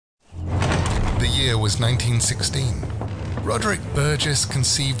year was 1916. Roderick Burgess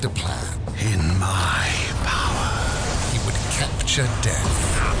conceived a plan. In my power. He would capture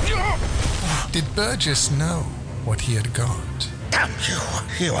death. Did Burgess know what he had got? Damn you!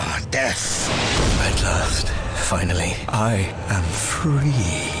 You are death. At last, finally, I am free.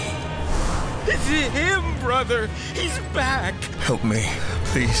 It's him, brother! He's back! Help me,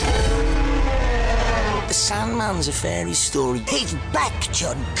 please. The Sandman's a fairy story. He's back,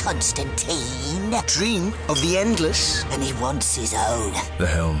 John Constantine. Dream of the endless. And he wants his own. The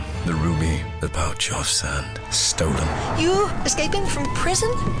helm, the ruby, the pouch of sand. Stolen. You escaping from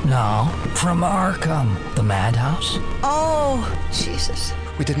prison? No, from Arkham, the madhouse. Oh, Jesus.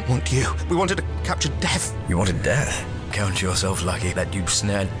 We didn't want you. We wanted to capture death. You wanted death? Count yourself lucky that you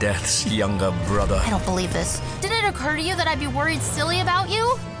snared Death's younger brother. I don't believe this. Did it occur to you that I'd be worried silly about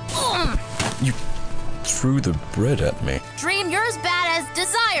you? You threw the bread at me. Dream, you're as bad as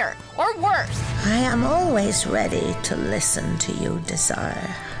Desire, or worse. I am always ready to listen to you,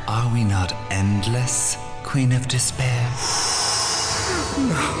 Desire. Are we not endless, Queen of Despair?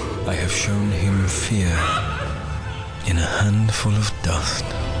 I have shown him fear in a handful of dust.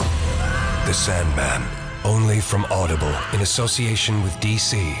 The Sandman, only from Audible, in association with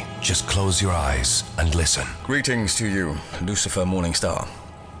DC. Just close your eyes and listen. Greetings to you, Lucifer Morningstar.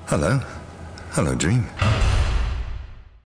 Hello. Hello, Dream.